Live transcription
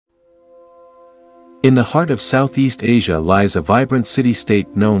In the heart of Southeast Asia lies a vibrant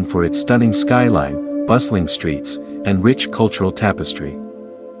city-state known for its stunning skyline, bustling streets, and rich cultural tapestry.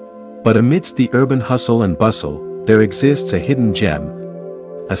 But amidst the urban hustle and bustle, there exists a hidden gem,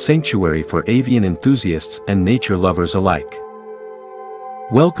 a sanctuary for avian enthusiasts and nature lovers alike.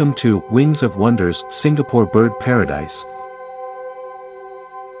 Welcome to Wings of Wonders, Singapore Bird Paradise,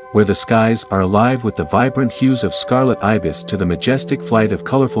 where the skies are alive with the vibrant hues of scarlet ibis to the majestic flight of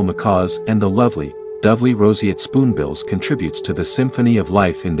colorful macaws, and the lovely, dovely roseate spoonbills contributes to the symphony of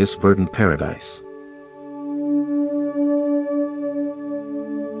life in this verdant paradise.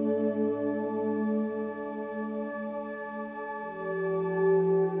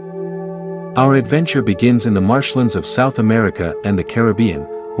 Our adventure begins in the marshlands of South America and the Caribbean,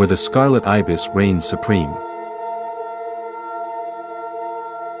 where the scarlet ibis reigns supreme.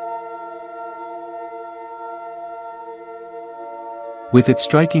 With its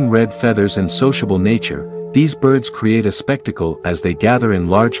striking red feathers and sociable nature, these birds create a spectacle as they gather in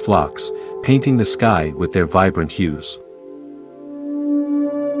large flocks, painting the sky with their vibrant hues.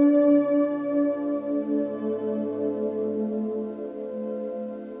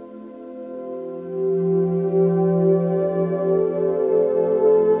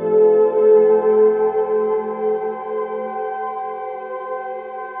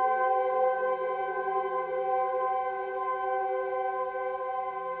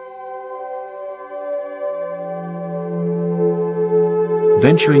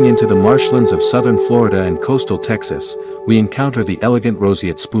 Venturing into the marshlands of southern Florida and coastal Texas, we encounter the elegant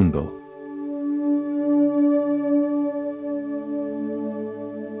roseate spoonbill.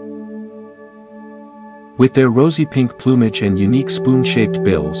 With their rosy pink plumage and unique spoon-shaped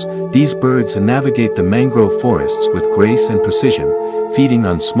bills, these birds navigate the mangrove forests with grace and precision, feeding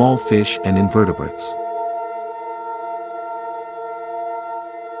on small fish and invertebrates.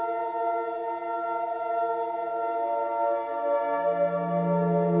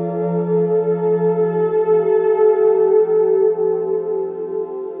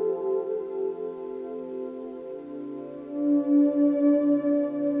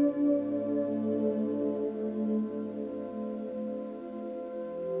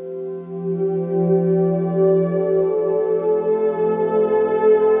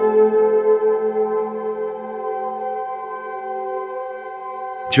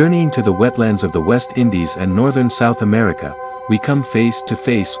 Journeying to the wetlands of the West Indies and northern South America, we come face to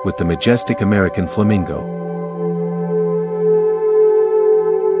face with the majestic American flamingo.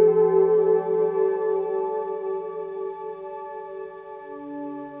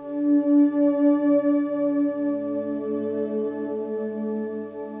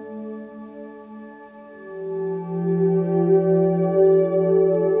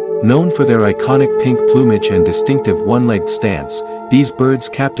 Known for their iconic pink plumage and distinctive one-legged stance, these birds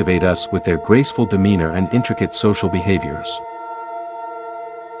captivate us with their graceful demeanor and intricate social behaviors.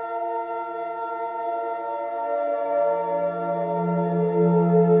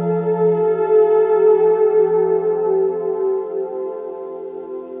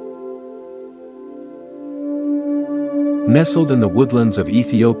 Nestled in the woodlands of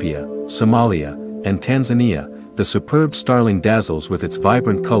Ethiopia, Somalia, and Tanzania, the superb starling dazzles with its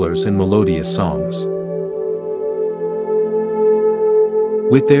vibrant colors and melodious songs.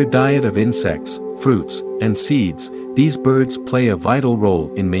 With their diet of insects, fruits, and seeds, these birds play a vital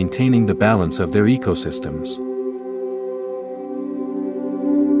role in maintaining the balance of their ecosystems.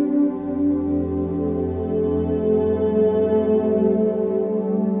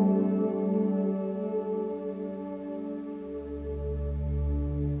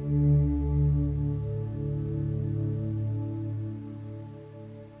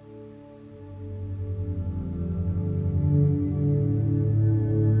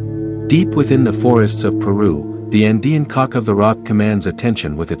 Deep within the forests of Peru, the Andean cock of the rock commands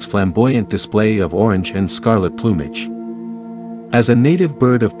attention with its flamboyant display of orange and scarlet plumage. As a native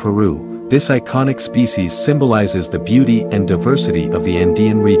bird of Peru, this iconic species symbolizes the beauty and diversity of the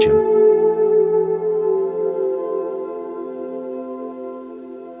Andean region.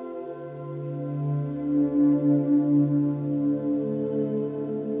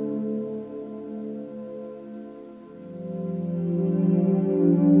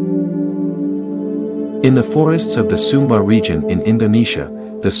 In the forests of the Sumba region in Indonesia,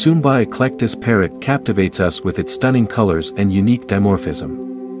 the Sumba eclectus parrot captivates us with its stunning colors and unique dimorphism.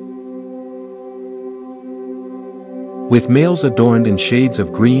 With males adorned in shades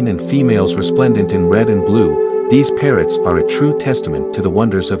of green and females resplendent in red and blue, these parrots are a true testament to the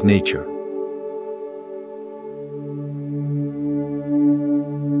wonders of nature.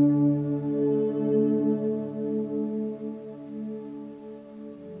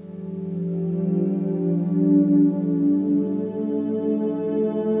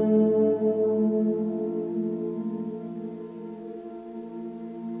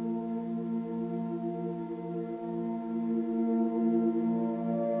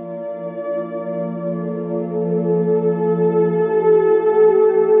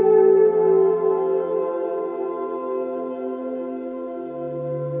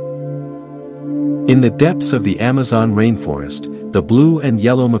 In the depths of the Amazon rainforest, the blue and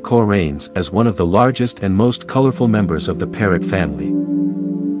yellow macaw reigns as one of the largest and most colorful members of the parrot family.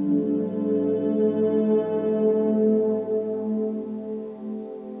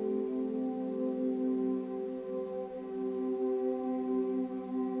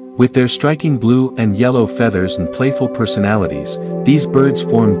 With their striking blue and yellow feathers and playful personalities, these birds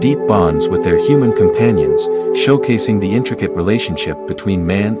form deep bonds with their human companions, showcasing the intricate relationship between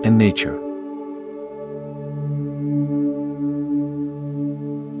man and nature.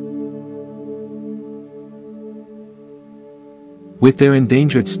 With their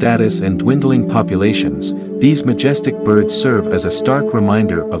endangered status and dwindling populations, these majestic birds serve as a stark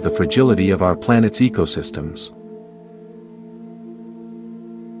reminder of the fragility of our planet's ecosystems.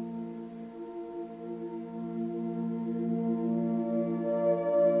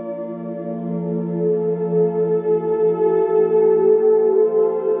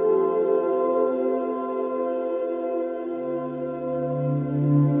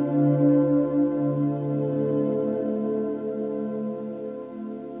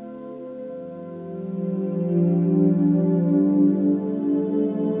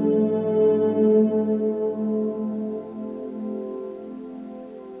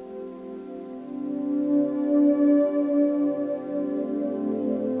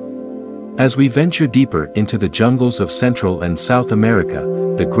 As we venture deeper into the jungles of Central and South America,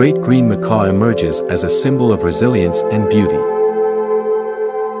 the great green macaw emerges as a symbol of resilience and beauty.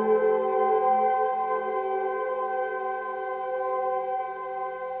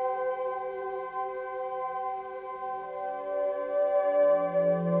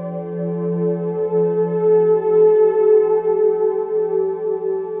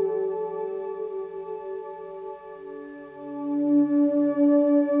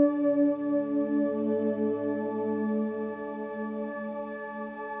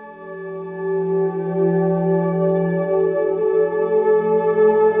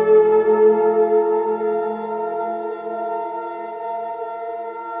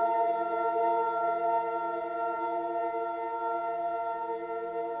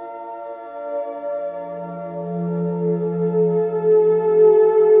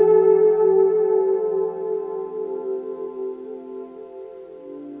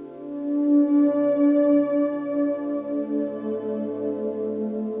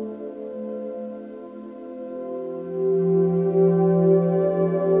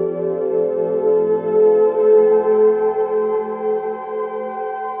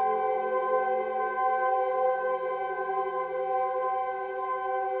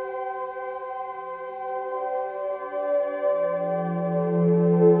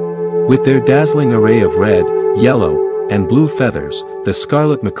 With their dazzling array of red, yellow, and blue feathers, the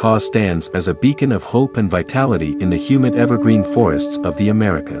scarlet macaw stands as a beacon of hope and vitality in the humid evergreen forests of the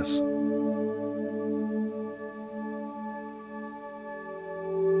Americas.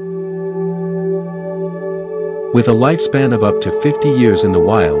 With a lifespan of up to 50 years in the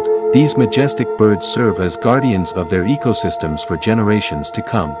wild, these majestic birds serve as guardians of their ecosystems for generations to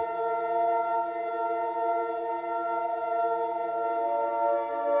come.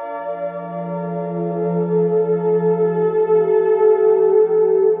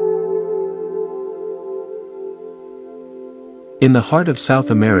 In the heart of South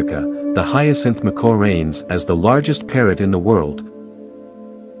America, the hyacinth macaw reigns as the largest parrot in the world.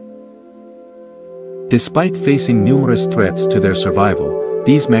 Despite facing numerous threats to their survival,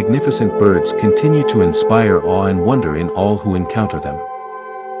 these magnificent birds continue to inspire awe and wonder in all who encounter them.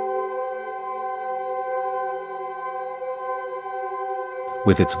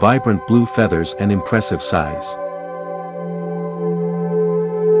 With its vibrant blue feathers and impressive size.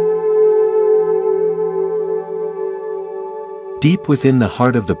 Deep within the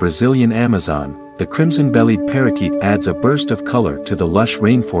heart of the Brazilian Amazon, the crimson-bellied parakeet adds a burst of color to the lush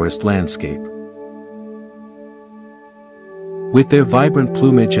rainforest landscape. With their vibrant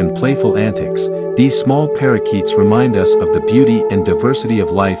plumage and playful antics, these small parakeets remind us of the beauty and diversity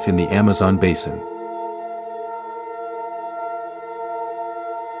of life in the Amazon basin.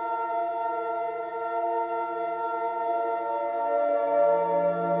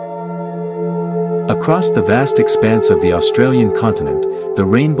 Across the vast expanse of the Australian continent, the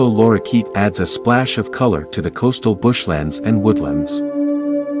rainbow lorikeet adds a splash of color to the coastal bushlands and woodlands.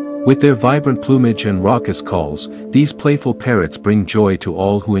 With their vibrant plumage and raucous calls, these playful parrots bring joy to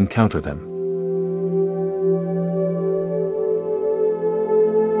all who encounter them.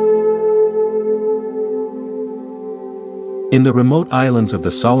 In the remote islands of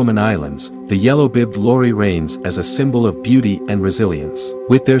the Solomon Islands, the yellow-bibbed lory reigns as a symbol of beauty and resilience.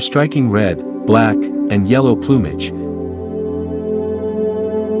 With their striking red, black, and yellow plumage,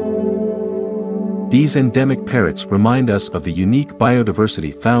 these endemic parrots remind us of the unique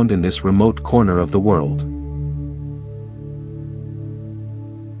biodiversity found in this remote corner of the world.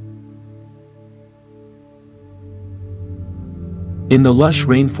 In the lush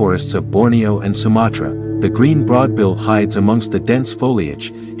rainforests of Borneo and Sumatra, the green broadbill hides amongst the dense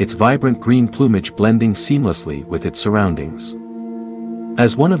foliage, its vibrant green plumage blending seamlessly with its surroundings.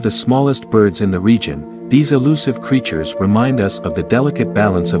 As one of the smallest birds in the region, these elusive creatures remind us of the delicate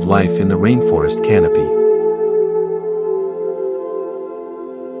balance of life in the rainforest canopy.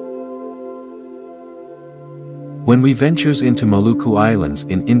 When we ventures into Maluku Islands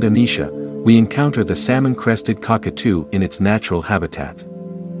in Indonesia, we encounter the salmon-crested cockatoo in its natural habitat.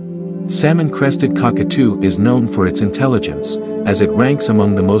 Salmon-crested cockatoo is known for its intelligence, as it ranks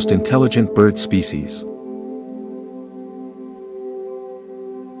among the most intelligent bird species.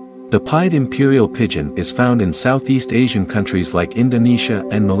 The pied imperial pigeon is found in Southeast Asian countries like Indonesia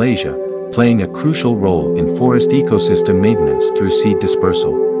and Malaysia, playing a crucial role in forest ecosystem maintenance through seed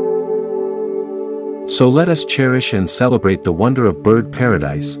dispersal. So let us cherish and celebrate the wonder of bird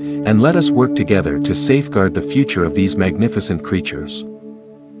paradise, and let us work together to safeguard the future of these magnificent creatures.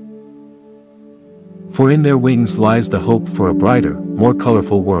 For in their wings lies the hope for a brighter, more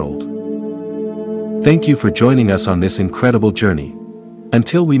colorful world. Thank you for joining us on this incredible journey.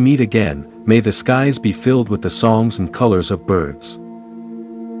 Until we meet again, may the skies be filled with the songs and colors of birds.